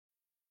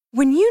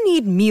When you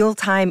need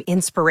mealtime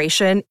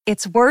inspiration,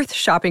 it's worth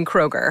shopping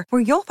Kroger,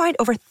 where you'll find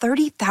over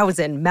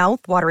 30,000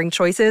 mouth-watering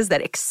choices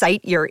that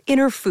excite your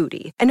inner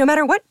foodie. And no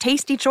matter what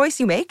tasty choice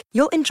you make,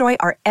 you'll enjoy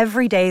our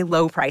everyday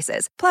low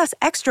prices, plus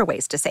extra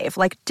ways to save,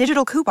 like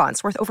digital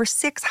coupons worth over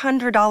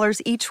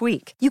 $600 each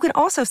week. You can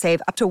also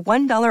save up to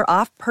 $1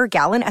 off per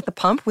gallon at the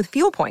pump with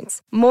fuel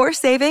points. More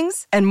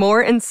savings and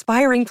more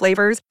inspiring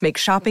flavors make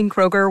shopping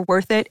Kroger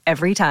worth it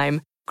every time.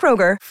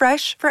 Kroger,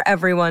 fresh for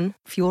everyone.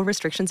 Fuel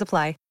restrictions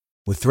apply.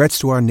 With threats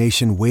to our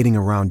nation waiting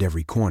around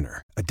every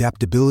corner,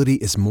 adaptability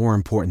is more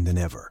important than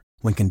ever.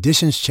 When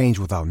conditions change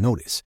without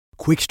notice,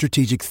 quick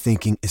strategic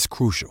thinking is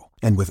crucial.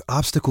 And with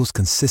obstacles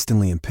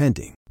consistently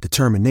impending,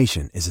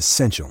 determination is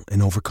essential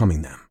in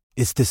overcoming them.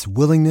 It's this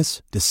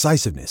willingness,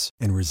 decisiveness,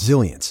 and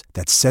resilience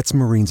that sets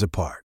Marines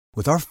apart.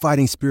 With our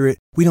fighting spirit,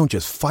 we don't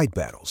just fight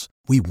battles,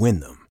 we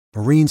win them.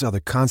 Marines are the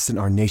constant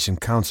our nation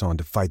counts on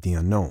to fight the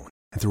unknown.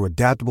 And through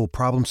adaptable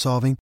problem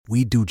solving,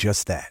 we do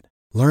just that.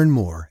 Learn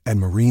more at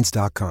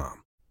marines.com.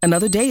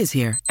 Another day is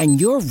here,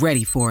 and you're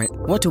ready for it.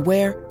 What to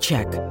wear?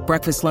 Check.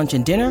 Breakfast, lunch,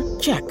 and dinner?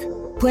 Check.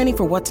 Planning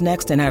for what's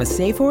next and how to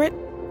save for it?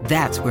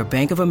 That's where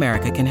Bank of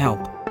America can help.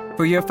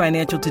 For your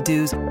financial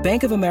to-dos,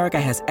 Bank of America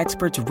has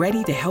experts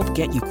ready to help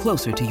get you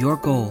closer to your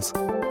goals.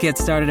 Get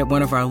started at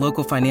one of our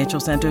local financial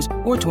centers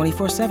or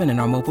 24/7 in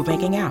our mobile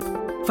banking app.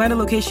 Find a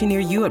location near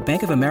you at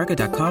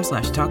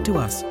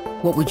bankofamerica.com/talktous.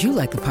 What would you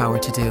like the power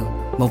to do?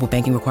 Mobile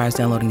banking requires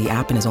downloading the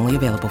app and is only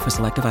available for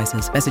select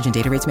devices. Message and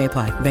data rates may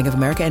apply. Bank of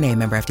America N.A.,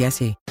 member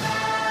FDIC.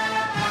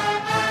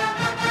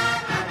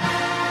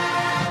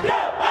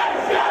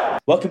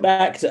 Welcome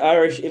back to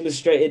Irish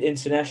Illustrated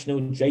International.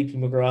 JP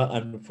McGrath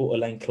and reporter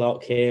Len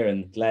Clark here.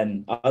 And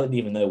Len, I don't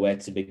even know where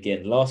to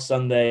begin. Last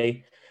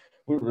Sunday,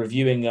 we were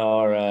reviewing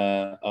our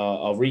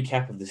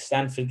recap of the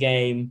Stanford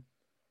game.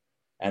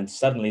 And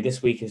suddenly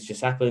this week has just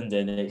happened.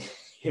 And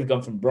you've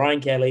gone from Brian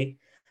Kelly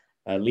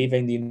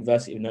leaving the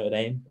University of Notre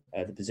Dame,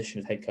 the position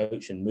of head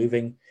coach, and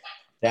moving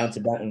down to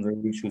Baton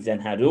Rouge. We've then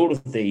had all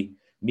of the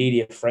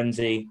media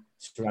frenzy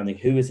surrounding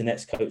who is the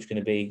next coach going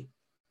to be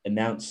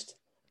announced.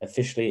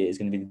 Officially, it is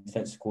going to be the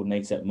defensive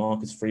coordinator,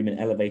 Marcus Freeman,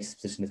 elevates the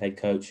position of head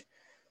coach.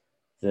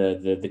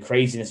 The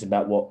craziness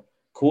about what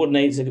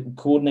coordinators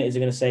are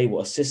going to say,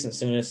 what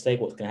assistants are going to say,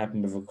 what's going to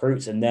happen with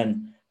recruits, and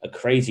then a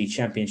crazy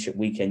championship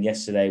weekend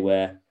yesterday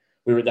where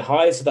we were at the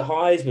highest of the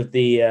highs with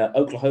the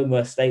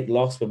Oklahoma State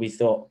loss, where we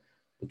thought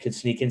we could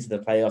sneak into the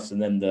playoffs,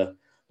 and then the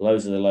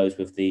lows of the lows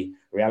with the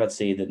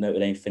reality that Notre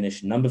Dame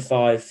finished number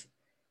 5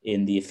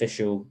 in the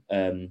official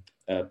college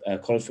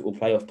football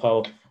playoff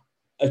poll.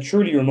 A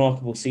truly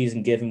remarkable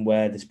season given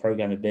where this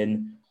program had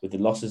been with the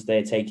losses they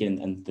had taken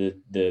and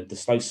the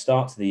slow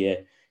start to the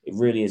year. It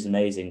really is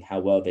amazing how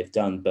well they've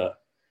done, but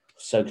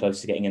so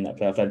close to getting in that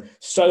playoff. And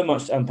so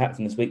much to unpack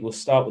from this week. We'll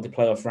start with the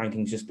playoff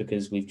rankings just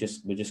because we're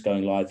just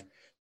going live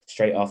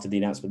straight after the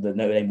announcement that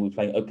Notre Dame will be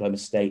playing Oklahoma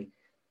State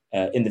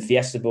in the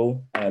Fiesta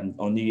Bowl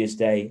on New Year's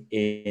Day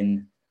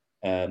in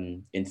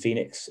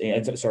Phoenix,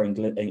 in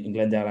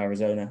Glendale,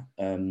 Arizona.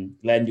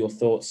 Len, your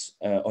thoughts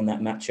on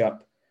that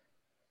matchup?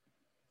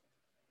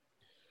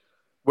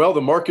 Well,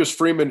 the Marcus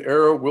Freeman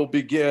era will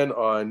begin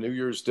on New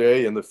Year's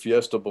Day in the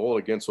Fiesta Bowl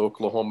against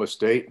Oklahoma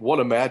State. What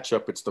a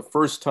matchup. It's the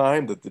first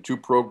time that the two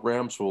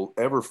programs will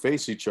ever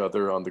face each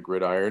other on the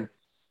gridiron.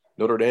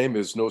 Notre Dame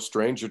is no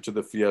stranger to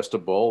the Fiesta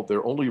Bowl.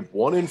 They're only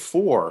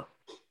 1-4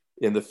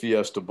 in the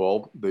Fiesta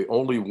Bowl. The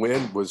only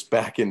win was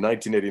back in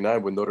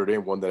 1989 when Notre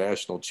Dame won the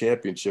national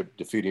championship,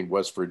 defeating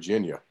West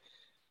Virginia.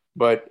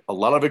 But a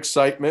lot of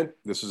excitement.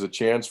 This is a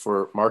chance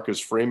for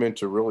Marcus Freeman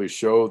to really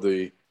show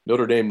the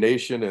Notre Dame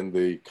Nation and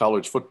the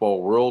college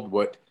football world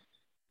what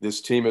this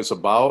team is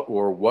about,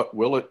 or what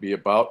will it be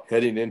about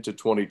heading into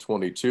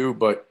 2022.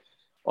 But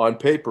on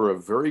paper, a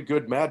very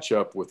good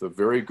matchup with a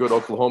very good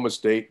Oklahoma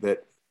State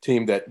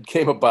team that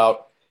came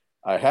about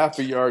a half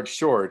a yard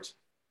short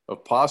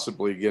of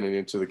possibly getting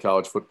into the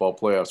college football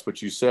playoffs.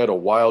 But you said a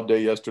wild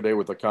day yesterday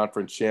with the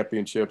conference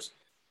championships.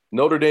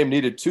 Notre Dame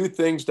needed two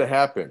things to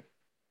happen.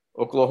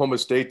 Oklahoma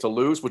State to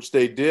lose, which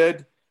they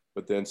did,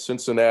 but then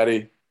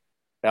Cincinnati,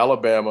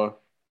 Alabama,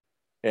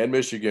 and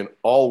Michigan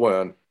all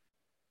won,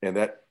 and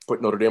that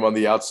put Notre Dame on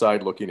the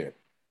outside looking in.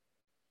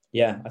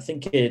 Yeah, I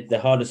think the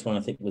hardest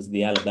one, was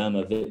the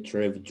Alabama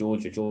victory over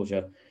Georgia.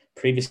 Georgia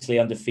previously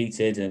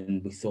undefeated,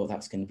 and we thought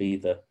that's going to be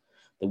the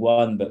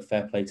one, but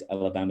fair play to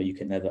Alabama. You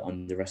can never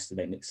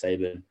underestimate Nick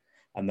Saban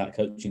and that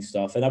coaching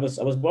staff. And I was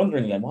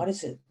wondering, Len, why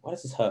does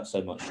this hurt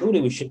so much?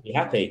 Surely we should be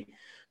happy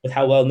with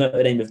how well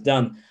Notre Dame have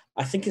done.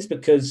 I think it's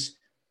because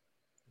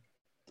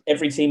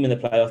every team in the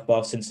playoff,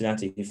 bar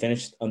Cincinnati, who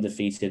finished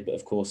undefeated, but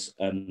of course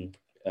don't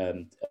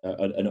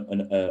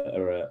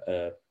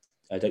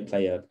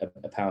play a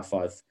Power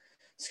 5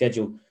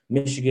 schedule.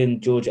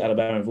 Michigan, Georgia,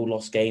 Alabama have all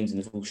lost games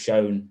and have all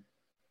shown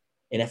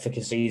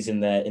inefficacies in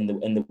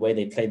the way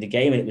they played the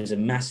game, and it was a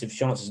massive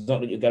chance. It's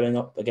not that you're going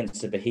up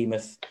against a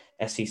behemoth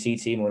SEC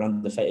team or an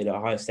undefeated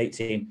Ohio State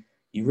team.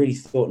 You really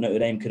thought Notre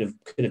Dame could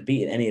have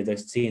beaten any of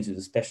those teams,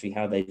 especially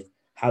how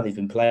they've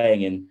been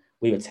playing. And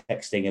we were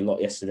texting a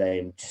lot yesterday,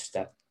 and just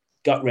that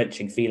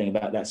gut-wrenching feeling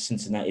about that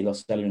Cincinnati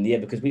loss earlier in the year,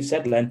 because we've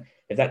said, Len,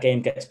 if that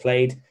game gets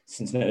played,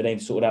 since Notre Dame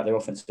sorted out their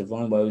offensive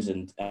line woes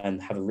and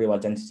have a real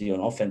identity on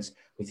offense,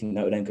 we think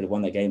Notre Dame could have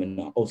won that game and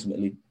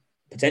ultimately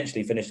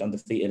potentially finished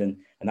undefeated, and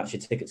that's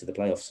your ticket to the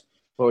playoffs.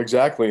 Well,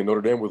 exactly. And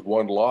Notre Dame with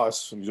one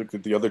loss, and you look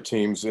at the other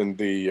teams in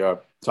the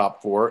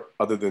top four,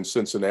 other than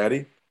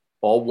Cincinnati,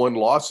 all won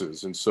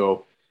losses. And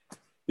so,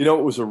 it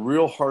was a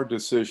real hard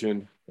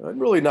decision,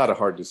 and really not a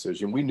hard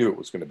decision. We knew it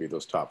was going to be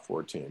those top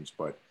four teams,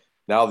 but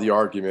now the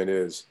argument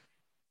is,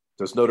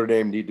 does Notre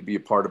Dame need to be a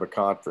part of a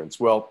conference?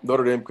 Well,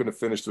 Notre Dame could have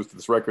finished with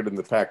this record in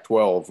the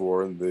Pac-12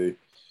 or in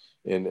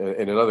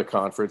another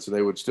conference, and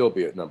they would still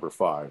be at number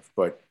 5.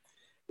 But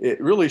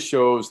it really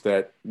shows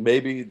that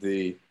maybe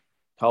the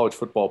college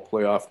football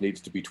playoff needs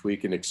to be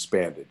tweaked and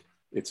expanded.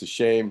 It's a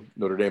shame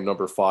Notre Dame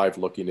number 5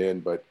 looking in,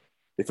 but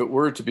if it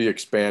were to be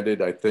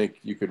expanded, I think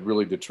you could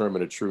really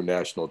determine a true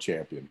national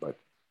champion. But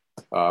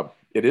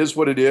it is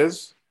what it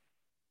is.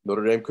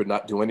 Notre Dame could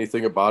not do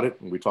anything about it.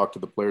 And we talked to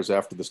the players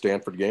after the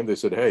Stanford game. They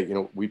said, hey,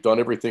 we've done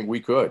everything we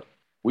could.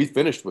 We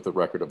finished with a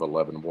record of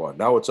 11-1.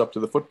 Now it's up to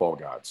the football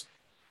gods.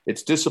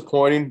 It's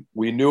disappointing.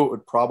 We knew it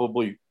was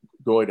probably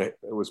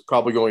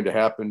going to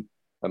happen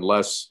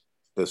unless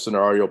the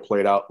scenario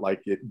played out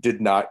like it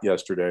did not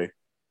yesterday.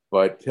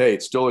 But hey,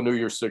 it's still a New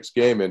Year's Six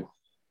game. And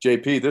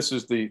JP, this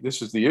is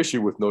the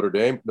issue with Notre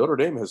Dame. Notre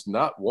Dame has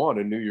not won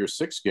a New Year's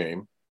Six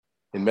game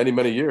in many,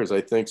 many years. I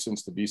think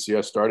since the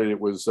BCS started, it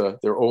was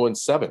they're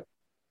 0-7.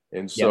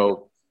 And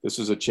so This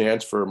is a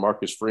chance for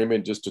Marcus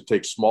Freeman just to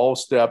take small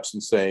steps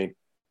and saying,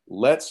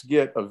 let's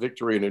get a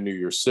victory in a New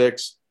Year's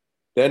Six,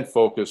 then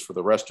focus for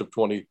the rest of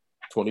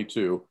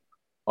 2022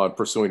 on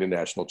pursuing a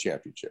national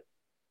championship.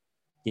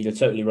 You're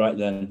totally right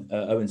then.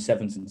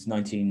 0-7 since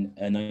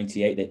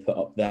 1998. They put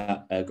up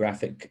that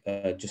graphic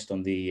just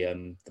on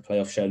the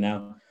playoff show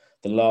now.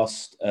 The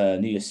last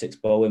New Year's Six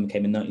bowl win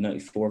came in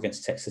 1994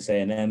 against Texas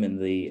A&M in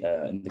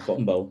the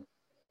Cotton Bowl.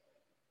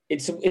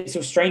 It's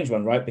a strange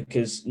one, right?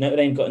 Because Notre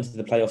Dame got into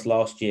the playoffs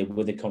last year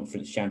with a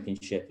conference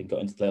championship and got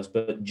into the playoffs.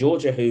 But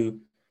Georgia, who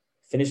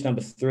finished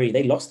number 3,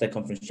 they lost their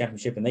conference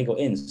championship and they got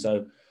in.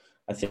 So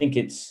I think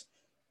it's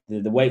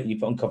the weight you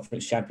put on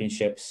conference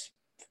championships.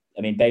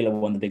 I mean, Baylor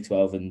won the Big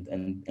 12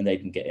 and they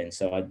didn't get in.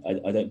 So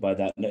I don't buy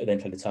that. Notre Dame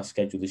played a tough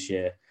schedule this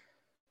year.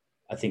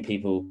 I think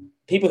people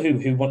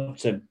who want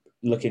to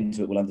look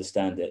into it will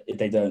understand it. If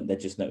they don't, they're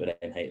just Notre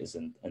Dame haters,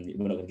 and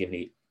we're not going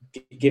to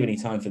give any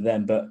time for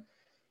them. But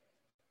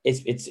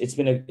it's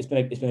been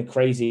a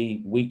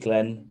crazy week,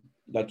 Len.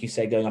 Like you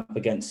say, going up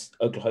against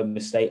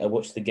Oklahoma State. I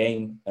watched the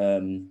game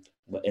in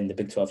the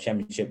Big 12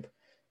 championship.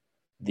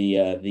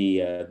 What's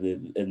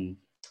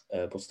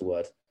the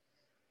word?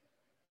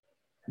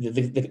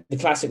 The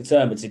classic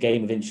term, it's a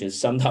game of inches,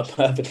 summed up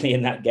perfectly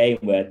in that game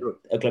where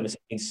Oklahoma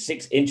State is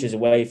 6 inches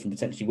away from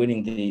potentially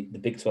winning the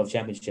Big 12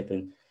 championship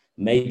and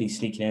maybe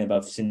sneaking in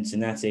above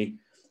Cincinnati.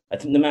 I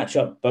think the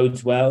matchup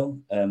bodes well.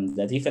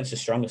 Their defense is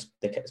strongest.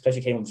 They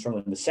especially came on stronger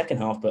in the second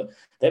half, but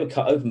they were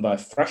cut open by a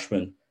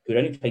freshman who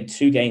had only played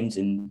 2 games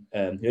in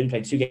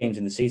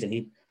the season.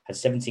 He had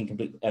 17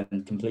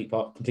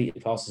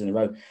 completed passes in a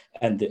row,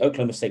 and the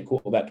Oklahoma State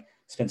quarterback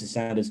Spencer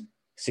Sanders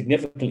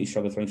significantly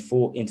struggled, throwing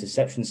 4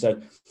 interceptions. So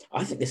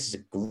I think this is a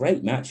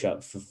great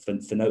matchup for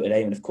Notre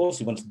Dame, and of course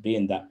we wanted to be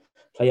in that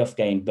playoff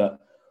game, but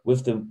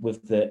with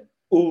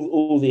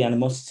all the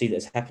animosity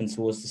that's happened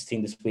towards this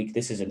team this week,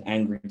 this is an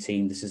angry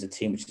team. This is a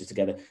team which is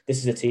together. This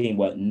is a team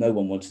where no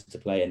one wanted to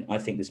play. And I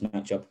think this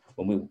matchup,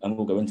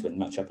 we'll go into it,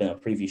 matchup in our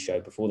preview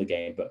show before the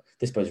game, but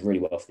this bodes really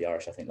well for the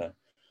Irish, I think, though.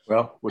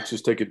 Well, let's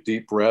just take a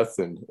deep breath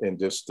and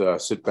just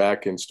sit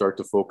back and start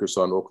to focus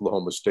on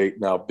Oklahoma State.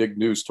 Now, big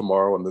news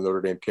tomorrow on the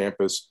Notre Dame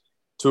campus,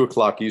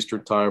 2:00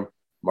 Eastern time.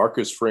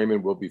 Marcus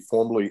Freeman will be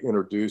formally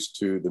introduced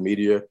to the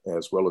media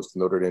as well as the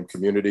Notre Dame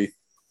community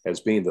as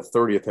being the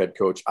 30th head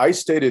coach. I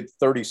stated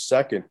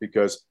 32nd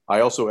because I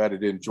also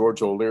added in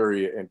George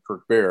O'Leary and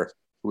Kirk Bear,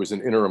 who was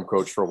an interim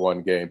coach for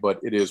 1 game, but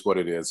it is what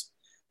it is.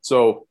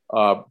 So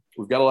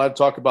we've got a lot to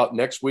talk about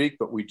next week,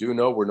 but we do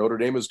know where Notre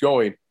Dame is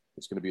going.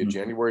 It's going to be a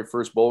January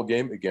 1st bowl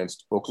game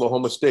against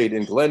Oklahoma State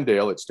in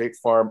Glendale at State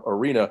Farm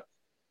Arena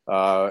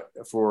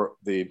for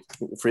the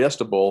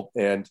Fiesta Bowl.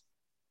 And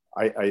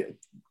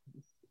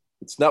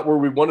it's not where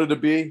we wanted to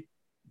be,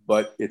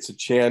 but it's a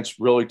chance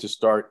really to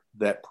start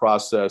that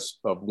process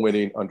of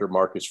winning under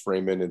Marcus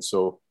Freeman. And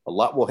so a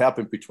lot will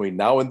happen between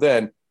now and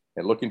then,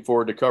 and looking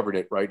forward to covering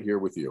it right here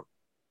with you.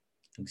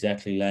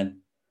 Exactly,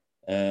 Len.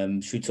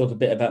 Should we talk a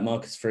bit about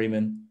Marcus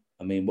Freeman?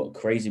 I mean, what a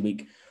crazy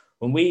week.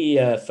 When we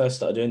first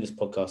started doing this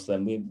podcast,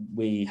 then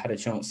we had a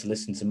chance to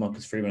listen to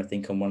Marcus Freeman, I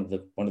think, on one of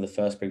the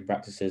first big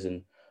practices,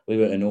 and we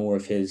were in awe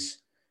of his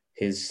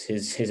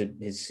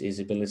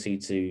ability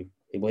to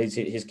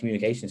his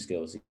communication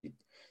skills.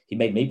 He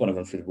made me want to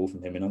run through the ball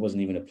from him, and I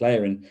wasn't even a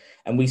player.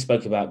 And we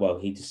spoke about, well,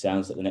 he just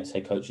sounds like the next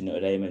head coach in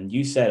Notre Dame. And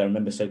you said, I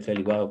remember so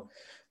clearly, well,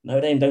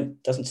 Notre Dame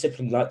doesn't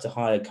typically like to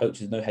hire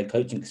coaches with no head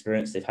coaching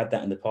experience. They've had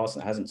that in the past,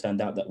 and it hasn't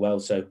turned out that well.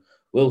 So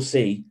we'll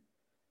see.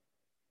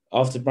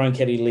 After Brian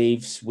Kelly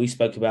leaves, we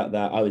spoke about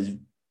that. I was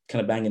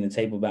kind of banging the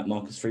table about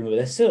Marcus Freeman, but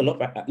there's still a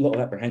lot of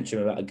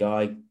apprehension about a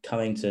guy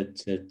coming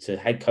to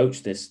head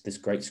coach this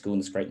great school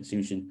and this great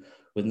institution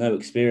with no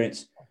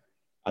experience.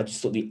 I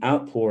just thought the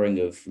outpouring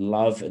of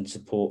love and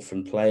support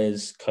from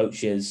players,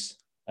 coaches,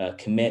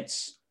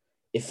 commits,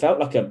 it felt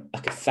like a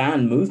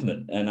fan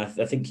movement, and I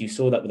think you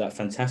saw that with that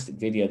fantastic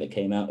video that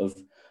came out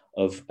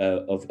of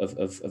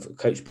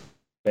Coach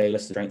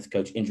Bayless, the strength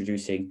coach,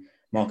 introducing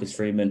Marcus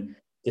Freeman.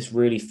 This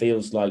really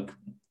feels like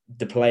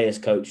the players'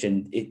 coach,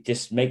 and it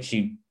just makes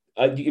you.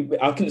 I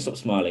couldn't stop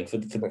smiling for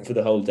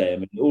the whole day. I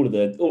mean, all of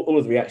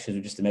the reactions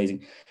were just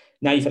amazing.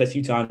 Now you've had a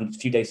few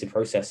days to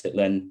process it,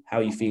 Len. How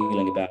are you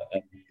feeling about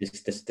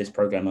this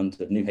program under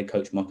the new head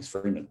coach Marcus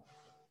Freeman?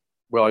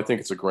 Well, I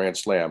think it's a grand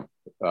slam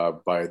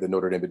by the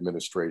Notre Dame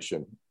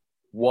administration.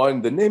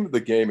 One, the name of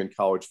the game in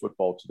college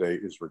football today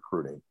is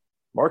recruiting.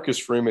 Marcus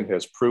Freeman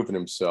has proven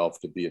himself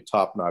to be a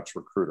top-notch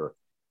recruiter.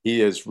 He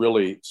has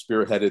really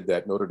spearheaded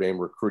that Notre Dame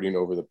recruiting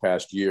over the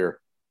past year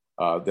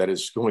that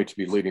is going to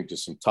be leading to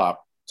some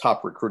top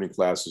recruiting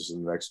classes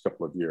in the next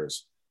couple of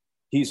years.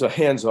 He's a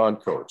hands-on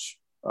coach.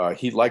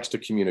 He likes to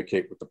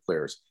communicate with the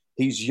players.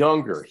 He's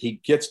younger. He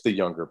gets the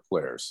younger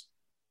players.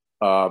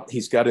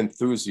 He's got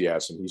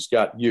enthusiasm. He's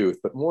got youth.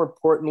 But more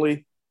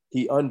importantly,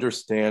 he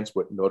understands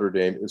what Notre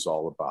Dame is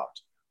all about.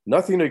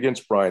 Nothing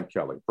against Brian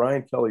Kelly.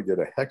 Brian Kelly did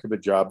a heck of a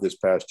job this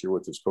past year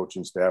with his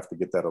coaching staff to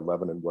get that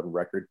 11-1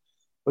 record.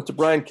 But to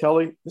Brian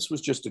Kelly, this was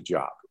just a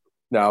job.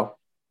 Now,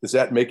 does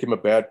that make him a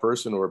bad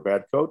person or a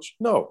bad coach?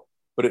 No.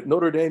 But at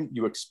Notre Dame,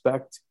 you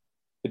expect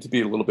it to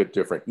be a little bit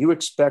different. You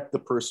expect the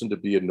person to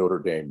be a Notre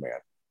Dame man.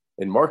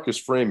 And Marcus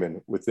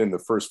Freeman, within the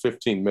first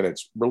 15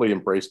 minutes, really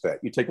embraced that.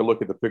 You take a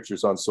look at the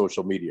pictures on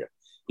social media.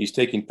 He's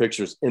taking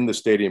pictures in the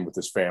stadium with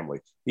his family.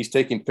 He's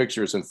taking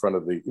pictures in front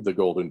of the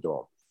Golden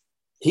Dome.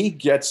 He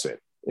gets it.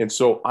 And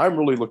so I'm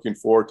really looking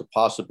forward to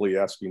possibly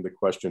asking the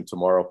question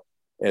tomorrow,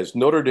 as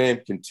Notre Dame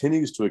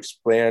continues to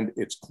expand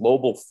its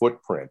global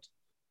footprint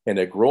and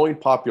a growing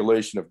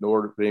population of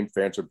Notre Dame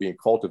fans are being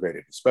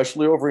cultivated,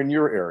 especially over in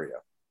your area.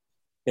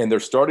 And they're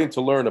starting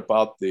to learn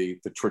about the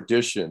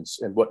traditions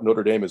and what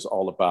Notre Dame is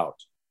all about.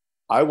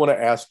 I want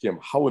to ask him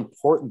how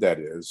important that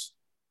is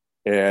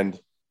and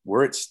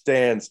where it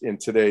stands in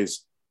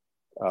today's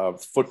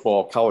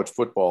college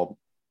football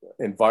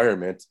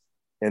environment,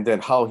 and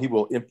then how he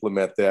will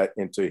implement that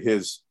into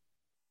his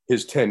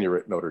tenure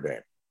at Notre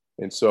Dame.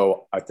 And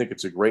so I think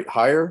it's a great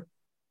hire.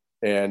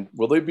 And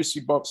will there be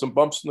some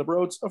bumps in the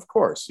roads? Of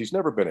course. He's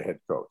never been a head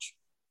coach.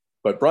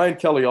 But Brian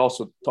Kelly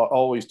also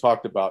always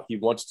talked about he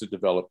wants to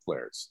develop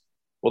players.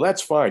 Well,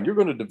 that's fine. You're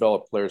going to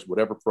develop players,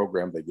 whatever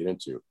program they get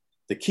into.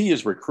 The key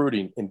is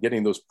recruiting and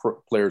getting those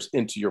players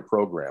into your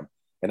program.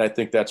 And I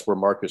think that's where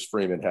Marcus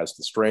Freeman has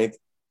the strength.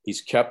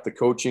 He's kept the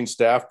coaching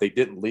staff. They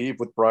didn't leave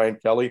with Brian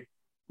Kelly.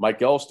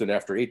 Mike Elston,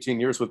 after 18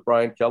 years with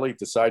Brian Kelly,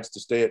 decides to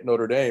stay at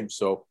Notre Dame.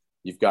 So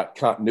you've got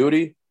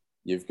continuity.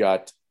 You've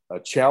got a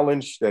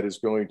challenge that is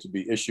going to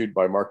be issued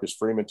by Marcus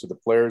Freeman to the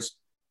players.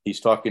 He's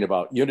talking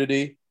about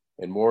unity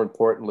and, more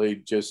importantly,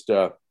 just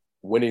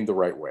winning the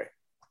right way.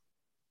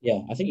 Yeah,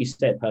 I think you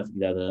said it perfectly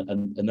there,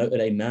 a Notre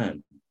Dame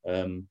man.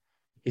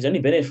 He's only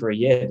been here for a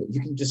year, but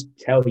you can just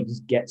tell he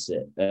just gets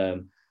it.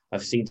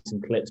 I've seen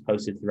some clips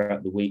posted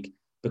throughout the week,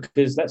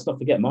 because let's not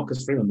forget,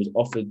 Marcus Freeman was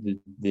offered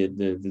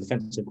the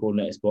defensive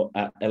coordinator spot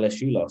at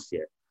LSU last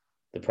year.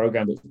 The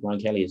program that Brian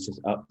Kelly has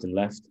just upped and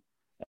left,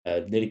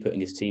 nearly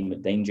putting his team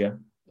at danger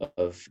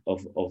of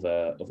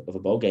a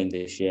bowl game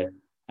this year.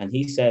 And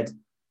he said,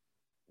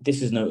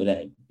 "This is Notre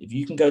Dame. If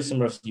you can go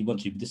somewhere else you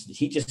want to, but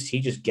he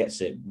just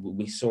gets it."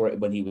 We saw it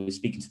when he was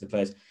speaking to the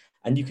players,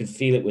 and you can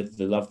feel it with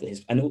the love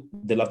that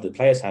the love that the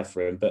players have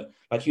for him. But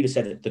like you just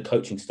said, the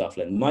coaching stuff.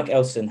 Len. Mike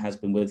Elston has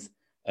been with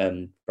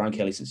Brian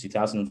Kelly since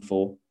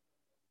 2004.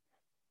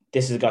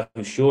 This is a guy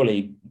who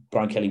surely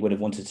Brian Kelly would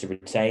have wanted to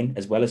retain,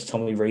 as well as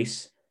Tommy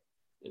Rees.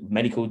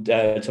 Many called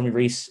Tommy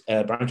Rees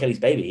Brian Kelly's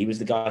baby. He was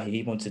the guy who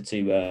he wanted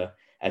to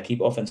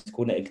keep offensive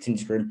coordinator, continue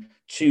to groom.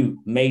 Two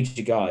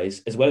major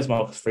guys, as well as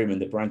Marcus Freeman,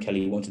 that Brian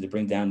Kelly wanted to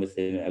bring down with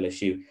him at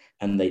LSU,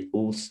 and they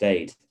all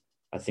stayed.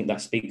 I think that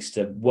speaks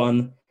to,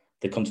 one,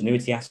 the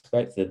continuity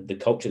aspect, the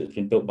culture that's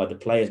been built by the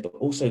players, but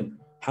also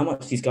how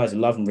much these guys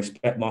love and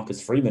respect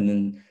Marcus Freeman.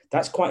 And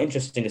that's quite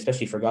interesting,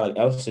 especially for a guy like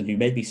Elston, who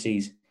maybe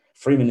sees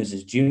Freeman as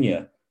his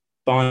junior,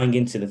 buying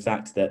into the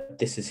fact that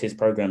this is his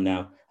program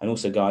now. And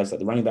also guys like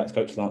the running backs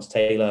coach Lance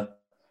Taylor,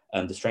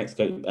 the strength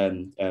coach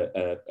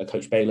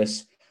Coach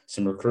Bayless,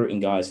 some recruiting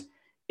guys.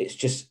 It's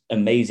just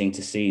amazing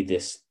to see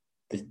this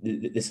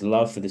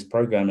love for this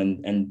program,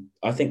 and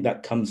I think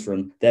that comes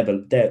from their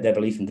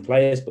belief in the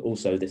players, but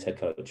also this head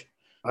coach.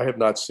 I have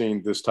not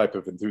seen this type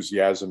of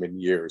enthusiasm in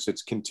years.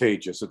 It's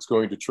contagious. It's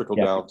going to trickle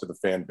down to the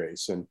fan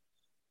base, and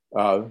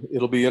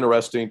it'll be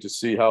interesting to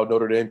see how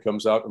Notre Dame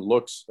comes out and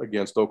looks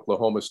against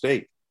Oklahoma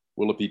State.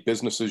 Will it be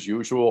business as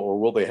usual, or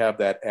will they have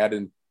that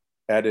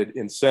added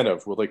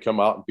incentive? Will they come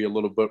out and be a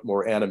little bit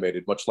more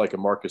animated, much like a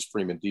Marcus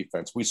Freeman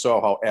defense? We saw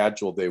how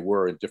agile they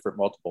were in different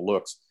multiple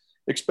looks.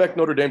 Expect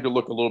Notre Dame to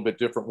look a little bit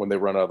different when they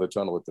run out of the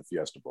tunnel at the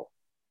Fiesta Bowl.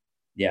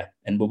 Yeah,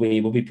 and we'll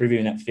be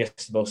previewing that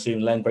Fiesta Bowl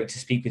soon. Len, great to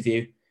speak with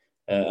you.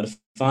 And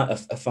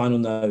a final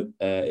note,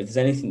 if there's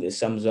anything that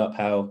sums up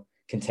how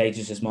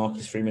contagious this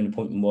Marcus Freeman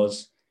appointment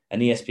was, an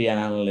ESPN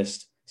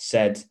analyst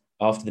said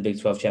after the Big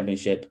 12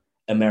 championship,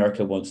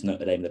 America wants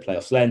Notre Dame in the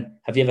playoffs. Len,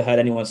 have you ever heard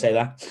anyone say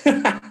that?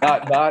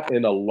 not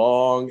in a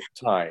long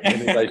time.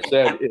 And as I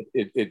said,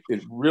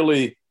 it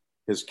really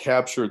has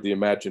captured the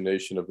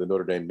imagination of the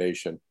Notre Dame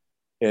nation.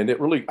 And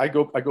it really, I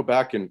go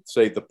back and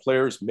say the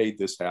players made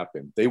this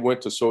happen. They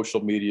went to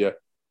social media,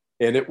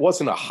 and it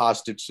wasn't a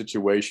hostage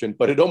situation,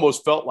 but it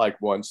almost felt like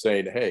one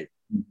saying, hey,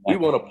 we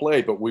want to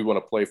play, but we want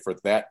to play for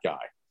that guy.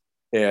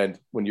 And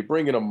when you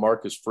bring in a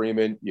Marcus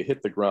Freeman, you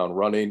hit the ground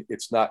running.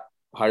 It's not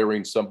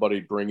hiring somebody,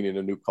 bringing in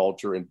a new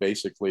culture, and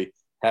basically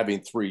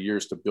having 3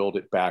 years to build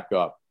it back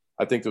up.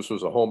 I think this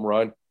was a home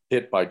run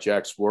hit by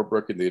Jack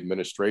Swarbrick and the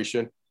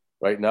administration.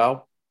 Right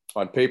now,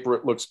 on paper,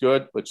 it looks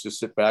good. Let's just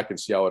sit back and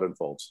see how it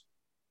unfolds.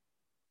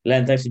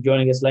 Len, thanks for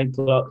joining us. Len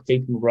Clark,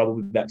 JP McGraw will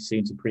be back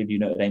soon to preview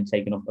Notre Dame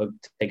taking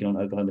on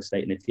Oklahoma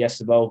State in the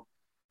Fiesta Bowl.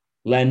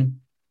 Len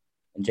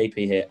and JP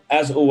here.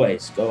 As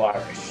always, go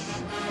Irish.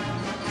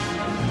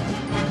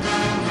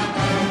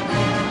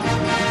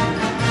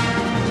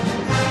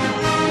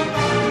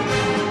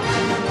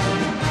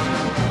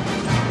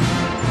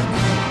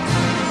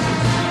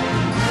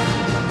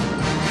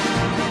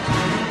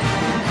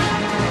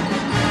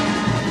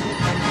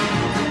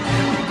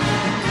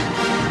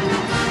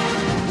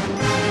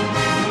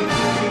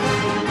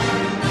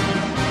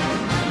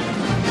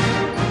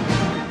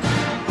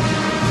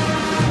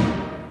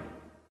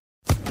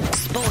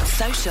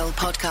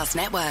 Podcast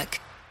Network.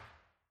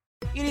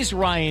 It is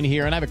Ryan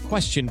here, and I have a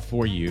question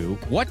for you.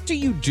 What do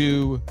you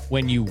do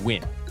when you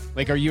win?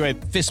 Like, are you a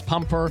fist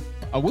pumper,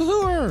 a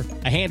woo-hooer,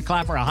 a hand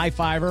clapper, a high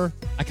fiver?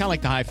 I kind of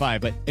like the high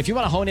five, but if you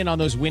want to hone in on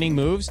those winning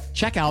moves,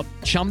 check out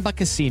Chumba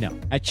Casino.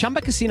 At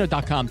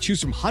ChumbaCasino.com, choose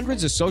from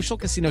hundreds of social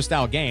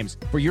casino-style games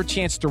for your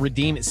chance to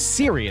redeem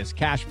serious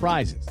cash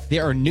prizes.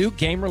 There are new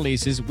game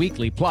releases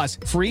weekly, plus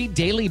free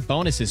daily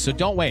bonuses, so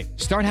don't wait.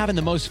 Start having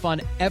the most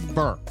fun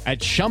ever at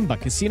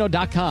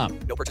ChumbaCasino.com.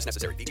 No purchase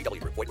necessary.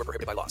 VGW Group. Void where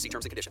prohibited by law. See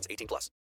terms and conditions. 18+.